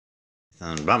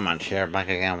And buttmuch here, back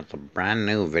again with a brand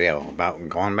new video about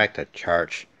going back to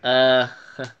church. Uh,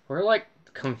 we're like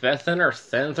confessing our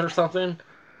sins or something.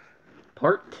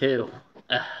 Part two.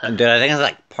 Dude, I think it's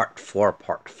like part 4,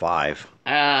 part 5.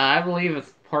 I believe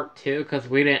it's part two because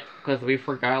we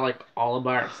forgot like all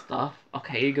about our stuff.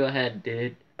 Okay, you go ahead,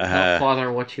 dude. Tell Uh,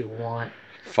 Father what you want.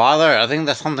 Father, I think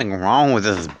there's something wrong with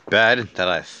this bed that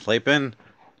I sleep in.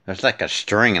 There's like a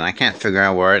string and I can't figure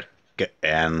out where it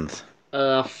ends.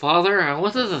 Father, I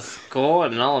went to the school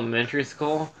in elementary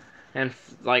school, and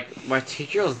like my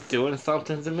teacher was doing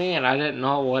something to me, and I didn't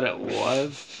know what it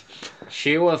was.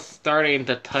 She was starting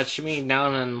to touch me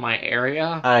down in my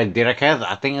area. Dude, I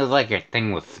think it was like your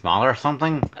thing was small or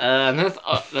something. And this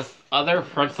other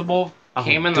principal Oh,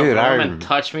 came in the dude, room and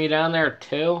touched me down there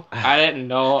too. I didn't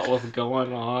know what was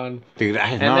going on. Dude, I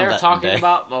And remember they're that talking day.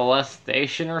 about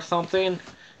molestation or something.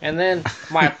 And then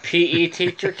my PE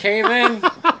teacher came in,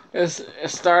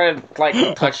 started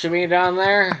like touching me down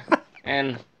there,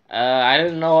 and I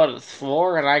didn't know what it's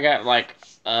for, and I got like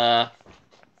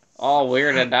all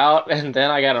weirded out, and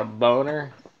then I got a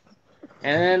boner,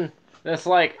 and then this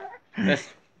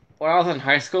when I was in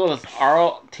high school, this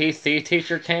ROTC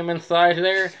teacher came inside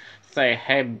there, say,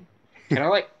 "Hey, can I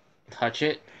like touch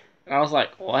it?" And I was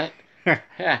like, "What?"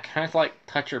 "Yeah, can I like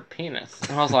touch your penis?"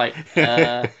 And I was like,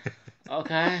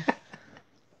 okay.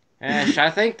 And I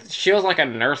think she was like a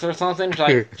nurse or something.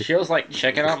 She was like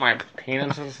checking out my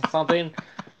penis or something.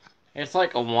 It's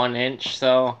like a 1 inch,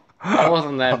 so it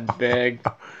wasn't that big.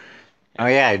 Oh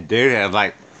yeah, dude,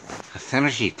 like, as soon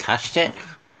as she touched it,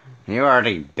 you were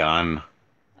already done.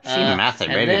 She And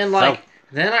masturbated then so.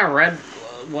 then I read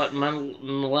what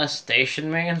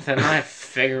molestation means, and I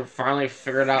finally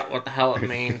figured out what the hell it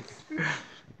means.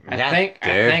 Yeah, I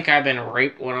dude. think I've been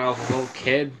raped when I was a little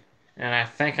kid, and I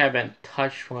think I've been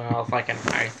touched when I was like in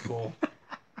high school.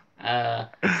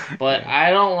 But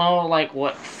I don't know like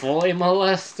what fully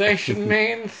molestation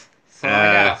means, so I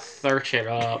Uh, gotta search it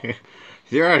up.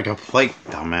 you're a complete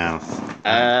dumbass.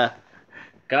 Uh,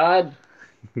 God,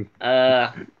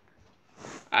 uh,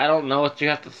 I don't know what you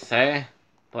have to say,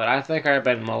 but I think I've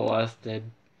been molested.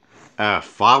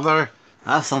 Father,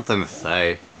 I have something to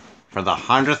say. For the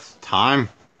 100th time,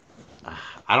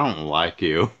 I don't like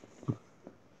you.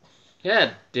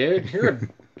 Yeah, dude, you're a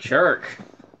jerk.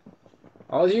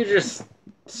 All you just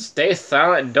stay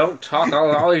silent and don't talk.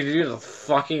 All you do is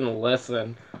fucking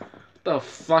listen. What the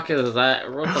fuck is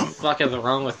that? What the fuck is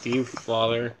wrong with you,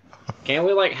 Father? Can't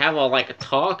we like have a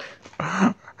talk?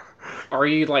 Are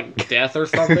you like deaf or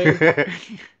something? uh,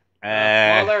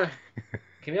 Father,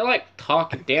 can you like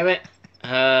talk? Damn it.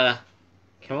 Can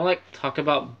we like talk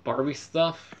about Barbie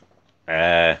stuff?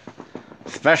 uh,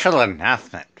 special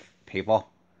announcement, people.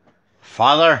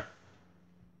 Father,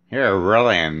 you're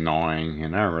really annoying,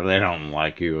 and I really don't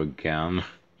like you again.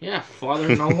 Yeah,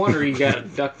 Father. No wonder you got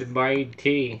abducted by ET.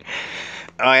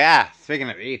 Oh yeah, speaking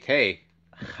of E.T.,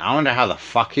 I wonder how the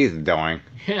fuck he's doing.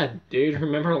 Yeah, dude.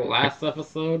 Remember the last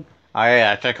episode? I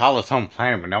actually called his home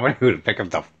planet, but nobody would pick up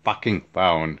the fucking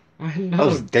phone. I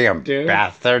Those know, damn dude.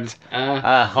 bastards. Hold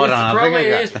on, I think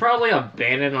I He's got. probably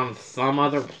abandoned on some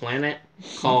other planet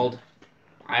called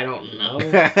I don't know.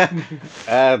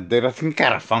 Dude, I think I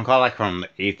got a phone call like from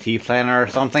the ET planet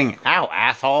or something. Ow,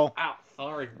 asshole. Ow,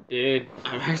 sorry, dude.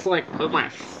 I just like put my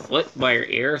foot by your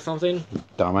ear or something.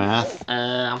 Dumbass.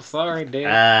 I'm sorry, dude.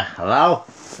 Hello?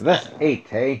 This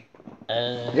ET?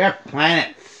 Your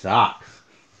planet sucks.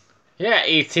 Yeah,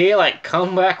 ET, like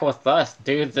come back with us,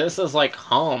 dude. This is like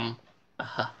home.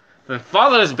 My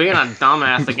father's being a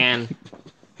dumbass again.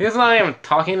 He's not even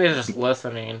talking, he's just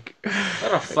listening.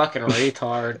 What a fucking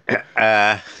retard.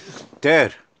 Uh,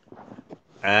 dude.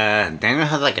 Daniel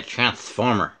has like a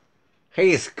transformer.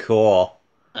 He's cool.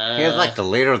 He's like the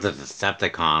leader of the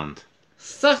Decepticons.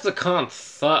 Decepticons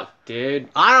suck,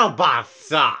 dude. Autobots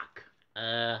suck.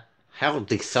 Uh, Hell,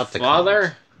 Decepticons.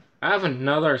 Father, I have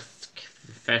another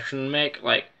confession to make.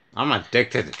 Like, I'm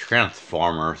addicted to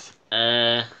Transformers.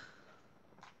 I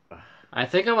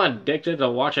think I'm addicted to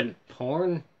watching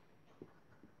porn.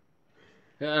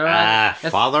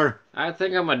 Father? I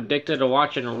think I'm addicted to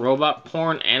watching robot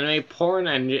porn, anime porn,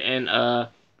 and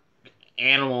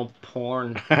animal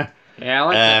porn.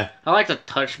 Yeah, I like to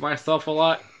touch myself a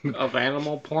lot of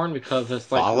animal porn because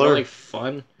it's like Father? really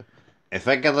fun. If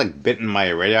I get like bitten by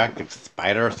a radioactive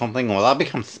spider or something, will I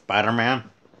become Spider-Man?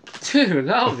 Dude,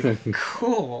 that would be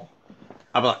cool.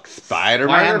 I'll be like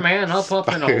Spider-Man? Spider-Man up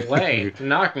and away.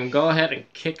 Now I can go ahead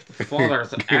and kick the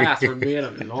father's ass for being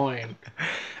annoying.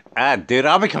 Dude,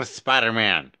 I'll become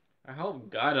Spider-Man. I hope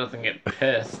God doesn't get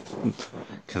pissed.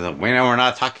 Because we know we're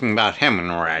not talking about him when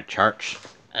we're at church.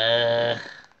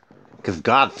 Because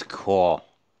God's cool.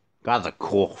 God's a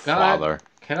cool God, father.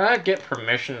 can I get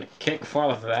permission to kick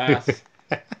Father's ass?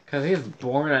 Because he's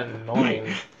born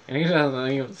annoying, and he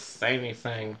doesn't even say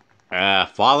anything.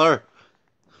 Father,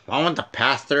 why won't the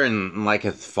pastor and like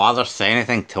his father say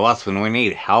anything to us when we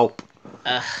need help?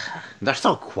 Uh, They're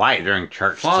so quiet during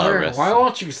church Father, service. why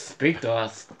won't you speak to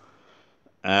us?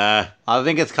 I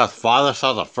think it's because Father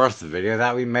saw the first video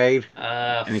that we made.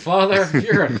 Father,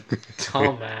 you're a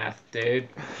dumbass, dude.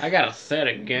 I gotta say it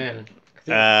again.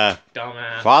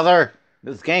 Dumbass. Father,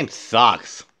 this game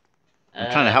sucks.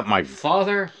 I'm trying to help my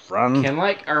Father, friend.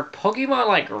 are Pokemon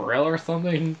like real or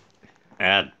something?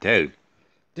 Dude.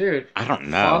 Dude, I don't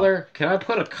know. Father, can I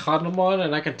put a condom on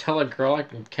and I can tell a girl I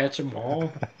can catch them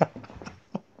all?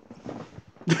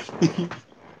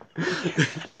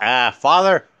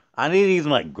 Father, I need to use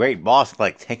my great boss to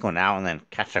like take one out and then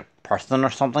catch a person or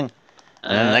something.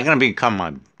 And then they're gonna become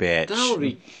my bitch. That would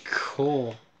be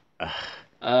cool.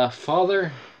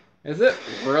 Father, is it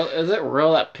real? Is it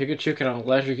real that Pikachu can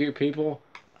electrocute people?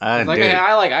 Dude.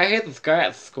 I hate this guy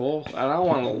at school, and I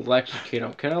want to electrocute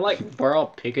him. Can I like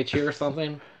borrow Pikachu or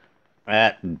something?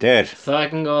 Dude. So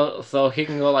he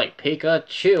can go like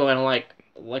Pikachu and like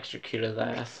electrocute his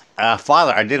ass.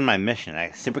 Father, I did my mission.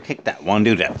 I super kicked that one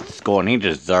dude at school, and he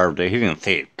deserved it. He didn't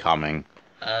see it coming.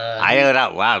 I yelled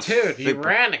out loud. Dude, he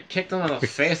ran and kicked him in the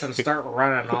face and started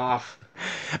running off.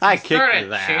 I kicked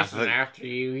his ass. Chasing after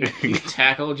you. He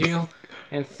tackled you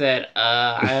and said,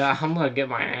 I'm gonna get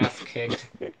my ass kicked.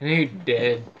 And he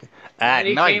did. And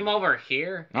he came over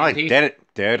here. No, I did it,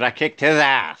 dude. I kicked his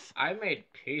ass. I made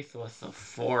peace with the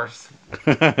Force.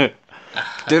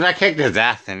 Dude, I kicked his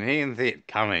ass and he didn't see it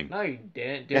coming. No, you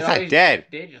didn't. Dude, yes, I did.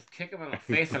 Did just kick him in the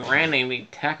face and ran and he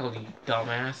tackled you,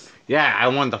 dumbass. Yeah, I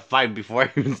won the fight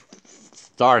before he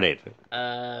started.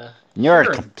 You're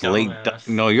a complete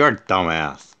no, you're a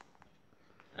dumbass.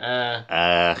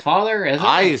 Father, is it?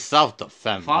 I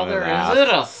self-defense. Father, is it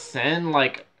a sin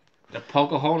like to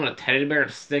poke a hole in a teddy bear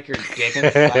and stick your dick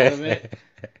inside of it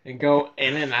and go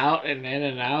in and out and in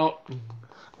and out?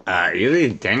 You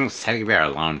leave Daniel's teddy bear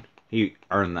alone. He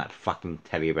earned that fucking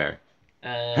teddy bear.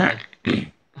 I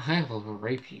will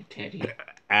rape you, Teddy.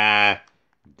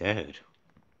 Dude.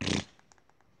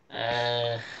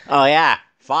 Oh yeah,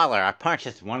 Father, I punched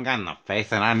this one guy in the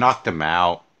face and I knocked him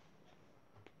out.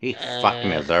 He fucking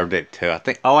deserved it too. I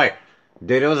think. Oh wait,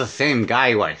 dude, it was the same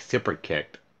guy who I super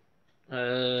kicked.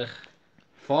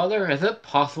 Father, is it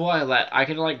possible that I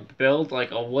could like build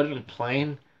like a wooden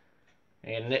plane,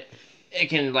 and it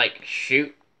can like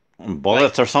shoot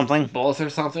bullets or something? Bullets or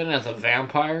something as a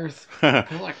vampires? Oh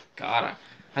my god,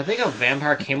 I think a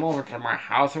vampire came over to my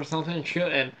house or something,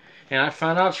 and I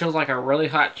found out she was like a really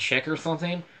hot chick or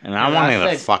something. And I wanted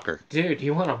to fuck her. Dude,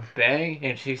 you want to bang?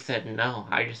 And she said, no,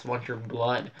 I just want your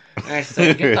blood. And I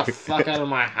said, get the fuck out of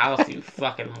my house, you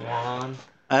fucking moron.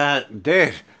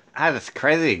 Dude, I had this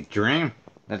crazy dream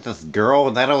that this girl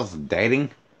that I was dating,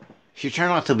 she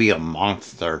turned out to be a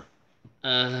monster.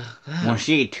 When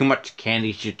she ate too much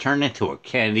candy, she turned into a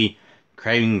candy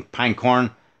craving pine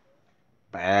corn.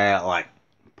 Like,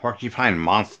 porcupine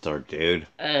monster, dude.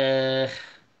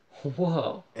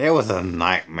 Whoa. It was a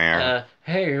nightmare.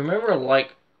 Hey, remember,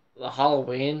 like, the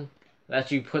Halloween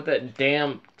that you put that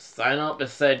damn sign up that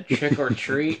said trick or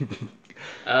treat?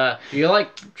 You,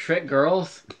 like, trick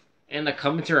girls into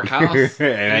coming to your house,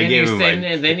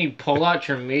 and then you pull out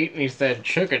your meat, and you said,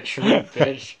 trick or treat,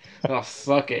 bitch. Oh,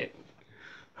 suck it.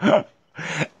 Dude,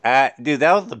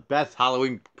 that was the best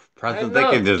Halloween present they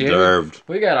could deserve.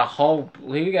 We got a whole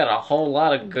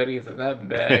lot of goodies in that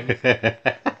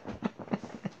bag.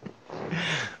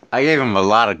 I gave him a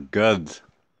lot of goods.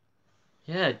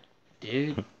 Yeah,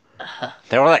 dude.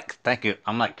 They were like, thank you.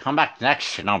 I'm like, come back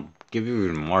next year and I'll give you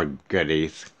even more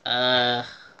goodies. Now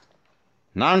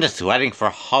I'm just waiting for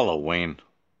Halloween.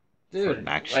 Dude,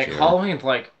 next year. Halloween's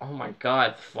like, oh my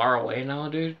god, it's far away now,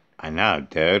 dude. I know,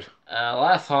 dude.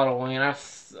 Last Halloween, I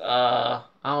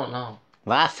don't know.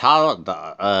 Last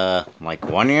like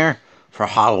 1 year for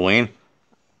Halloween,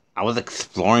 I was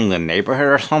exploring the neighborhood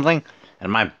or something.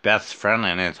 And my best friend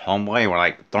and his homeboy were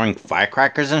like throwing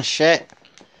firecrackers and shit.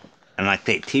 And like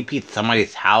they TP'd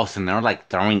somebody's house and they were like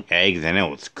throwing eggs and it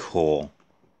was cool.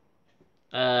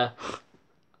 They're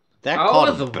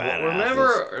called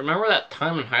badasses. Remember that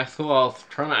time in high school I was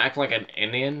trying to act like an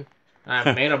Indian? And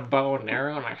I made a bow and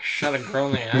arrow and I shot a girl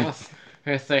in the ass.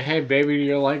 And I say, hey baby, do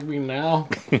you like me now?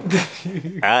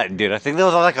 Dude, I think that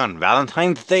was like on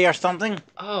Valentine's Day or something.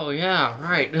 Oh yeah,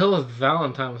 right. It was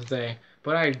Valentine's Day.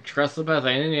 But I dressed up as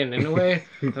an Indian anyway,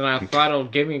 and I thought it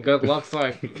would give me good luck, so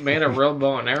I made a real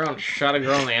bow and arrow and shot a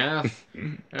girl in the ass.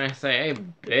 And I say, hey,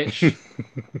 bitch,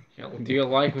 Do you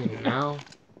like me now?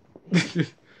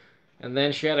 And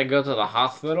then she had to go to the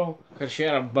hospital because she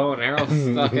had a bow and arrow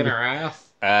stuck in her ass.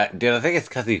 Dude, I think it's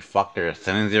because he fucked her as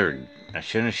soon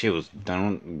as she was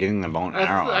done getting the bone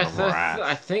arrow out of her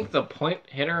I ass. think the point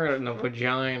hit her in the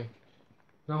vagina.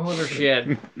 No wonder she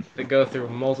had to go through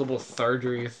multiple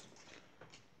surgeries.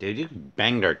 Dude, you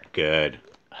banged her good.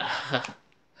 That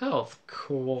was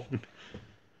cool.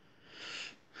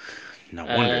 No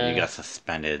wonder you got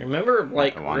suspended. Remember,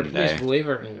 like, that one Ripley's day. Believe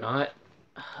It or Not?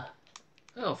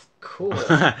 That was cool.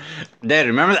 Dude,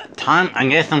 remember that time I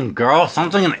gave some girl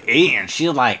something to eat and she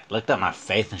like looked at my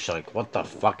face and she's like, "What the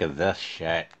fuck is this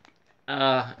shit?"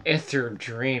 It's your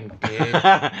dream, dude.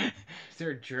 It's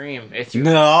your dream. It's your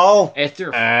No. It's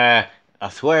your I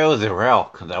swear it was real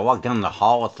because I walked down the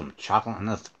hall with some chocolate and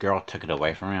this girl took it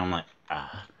away from me. I'm like,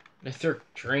 It's your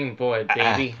dream boy,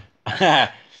 baby.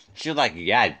 She was like,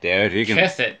 "Yeah, dude, you can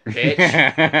Kiss it,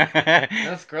 bitch."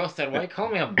 This girl said, "Why you call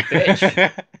me a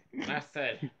bitch?" And I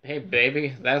said, "Hey,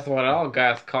 baby, that's what all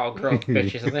guys call girls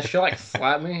bitches." And then she like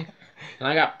slapped me, and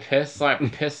I got pissed, so I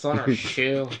pissed on her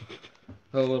shoe.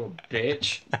 The little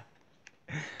bitch.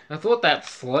 That's what that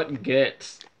slut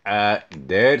gets.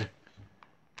 Dude.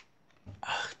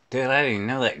 Dude, I didn't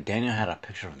know that Daniel had a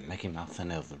picture of Mickey Mouse in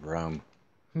his room.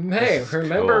 Hey,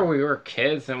 remember cool. we were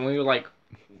kids and we were like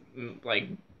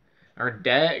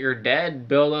your dad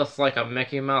built us like a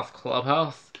Mickey Mouse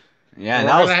clubhouse. Yeah, And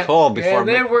that was cool before. And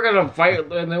then we're gonna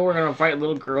fight, and then we're gonna fight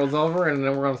little girls over, and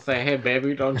then we're gonna say, "Hey,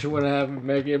 baby, don't you want to have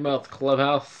Mickey Mouse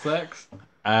clubhouse sex?"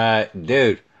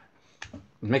 Dude,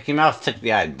 Mickey Mouse took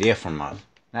the idea from us.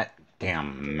 That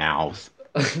damn mouse.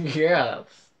 Yeah,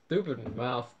 stupid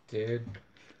mouse, dude.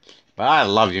 But I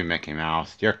love you, Mickey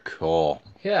Mouse. You're cool.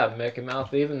 Yeah, Mickey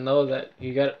Mouse. Even though that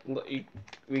we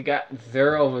got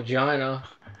zero vagina.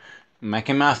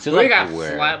 Mickey Mouse, you We like got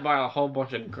weird. slapped by a whole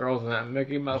bunch of girls in that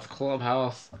Mickey Mouse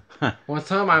clubhouse. One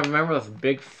time I remember this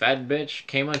big fat bitch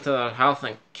came into the house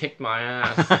and kicked my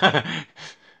ass.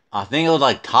 I think it was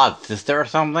like Todd's sister or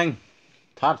something.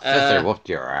 Todd's sister whooped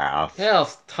your ass. Yeah,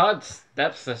 it's Todd's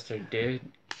stepsister, dude.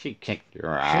 She kicked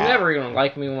your ass. She never even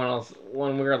liked me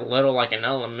when we were little, like in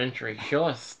elementary. She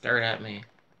always stared at me.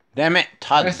 Damn it,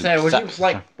 Todd's I said, "Would you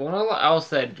like?" When I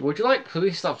said, "Would you like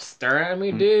please stop staring at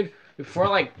me, dude? Before I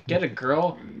like get a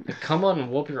girl to come on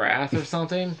and whoop your ass or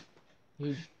something,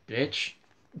 you bitch."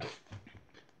 Dude,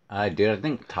 I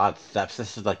think Todd's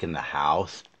stepsister's like in the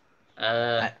house.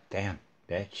 That damn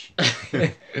bitch.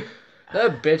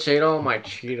 That bitch ate all my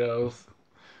Cheetos.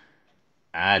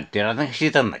 Dude, I think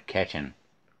she's in the kitchen.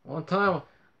 One time,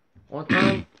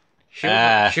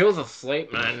 she was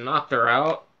asleep and I knocked her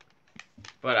out.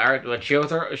 But she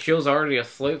was already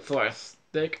asleep, so I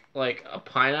stick like a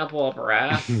pineapple up her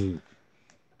ass.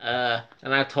 And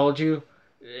I told you,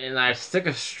 and I stick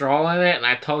a straw in it, and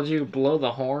I told you blow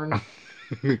the horn.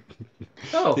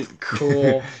 Oh,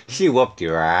 cool. She whooped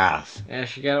your ass. Yeah,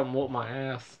 she got him whoop my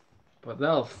ass. But that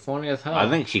was funny as hell. I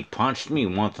think she punched me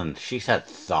once and she said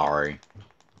sorry.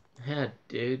 Yeah,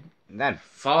 dude. That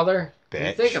Father, bitch. do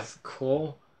you think it's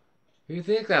cool? Do you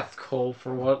think that's cool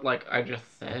for what, like, I just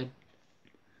said?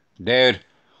 Dude,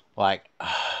 like,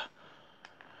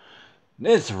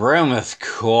 this room is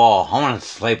cool. I want to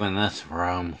sleep in this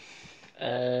room.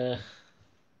 That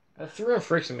room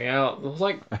freaks me out. There's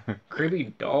like creepy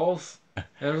dolls. And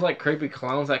there's like creepy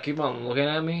clowns that keep on looking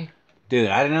at me. Dude,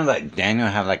 I didn't know that Daniel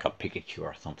had like a Pikachu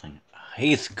or something.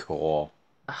 He's cool.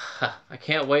 I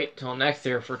can't wait till next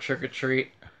year for trick or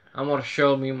treat. I'm gonna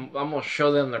show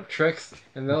them their tricks,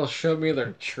 and they'll show me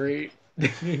their treat.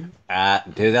 Dude,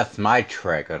 that's my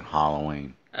trick on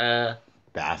Halloween.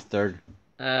 Bastard.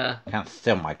 Can't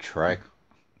steal my trick.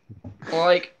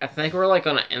 Like, I think we're like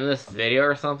gonna end this video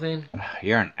or something.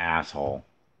 You're an asshole.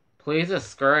 Please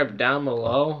subscribe down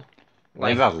below.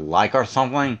 Leave a like or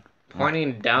something.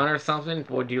 Pointing down or something.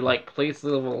 Would you like please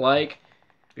leave a like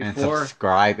before and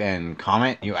subscribe and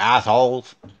comment, you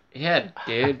assholes. Yeah,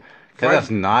 dude. Cause that's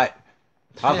not.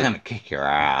 I was gonna kick your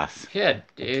ass. Yeah,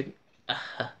 dude.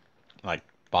 Like,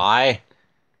 bye.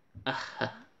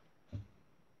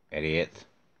 Idiots.